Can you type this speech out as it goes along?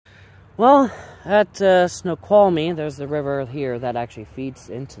Well, at Snoqualmie, there's the river here that actually feeds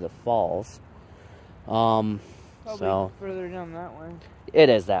into the falls. Probably So further down that way. it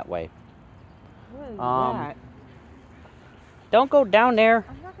is that way. What is that? Don't go down there.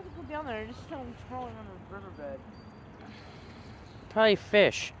 I'm not gonna go down there. I just don't crawling on the riverbed. Probably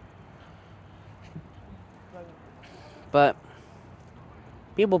fish. But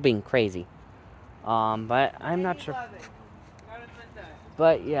people being crazy. But I'm not sure.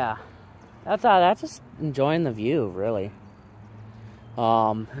 But yeah, that's just enjoying the view, really.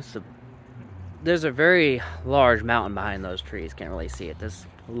 There's a very large mountain behind those trees. Can't really see it. There's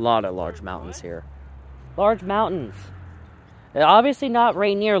a lot of large mountains here. Large mountains. Obviously not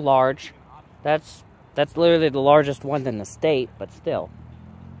Rainier large. That's literally the largest one in the state, but still.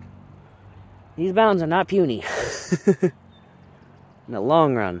 These mountains are not puny. In the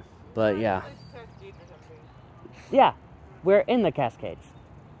long run. But yeah. Yeah, we're in the Cascades.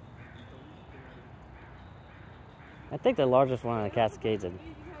 I think the largest one in the Cascades is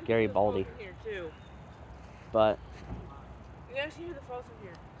Garibaldi. But you can actually hear the falls from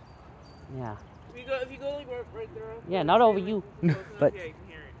here. Yeah. If you go like right there. Yeah, not over you. But yeah, you can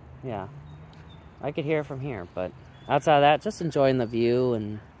hear it. Yeah. I could hear it from here, but outside of that, just enjoying the view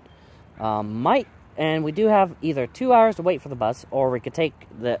and and we do have either 2 hours to wait for the bus, or we could take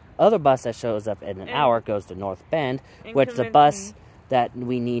the other bus that shows up in an hour, goes to North Bend, which is the bus that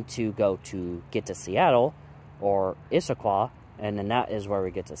we need to go to get to Seattle, or Issaquah, and then that is where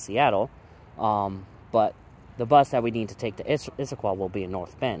we get to Seattle. But the bus that we need to take to Issaquah will be in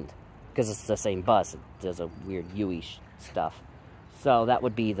North Bend, because it's the same bus. It does a weird UE stuff. So that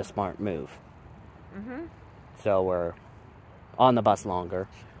would be the smart move. So we're on the bus longer.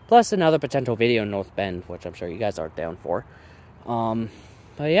 Plus another potential video in North Bend, which I'm sure you guys are down for.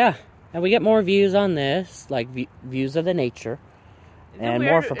 But yeah, and we get more views on this, like views of the nature, and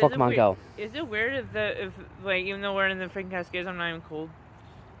more for Pokemon Go. Is it weird if like, even though we're in the freaking Cascades, I'm not even cold?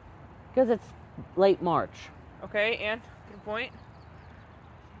 Because it's late March. Okay, and good point.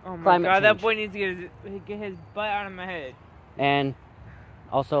 Oh my Climate god, change. that boy needs to get his butt out of my head. And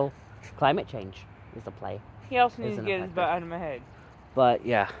also, climate change is a play. He also needs to get his butt out of my head. But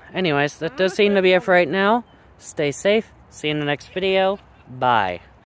yeah, anyways, that does seem to be it for right now. Stay safe. See you in the next video. Bye.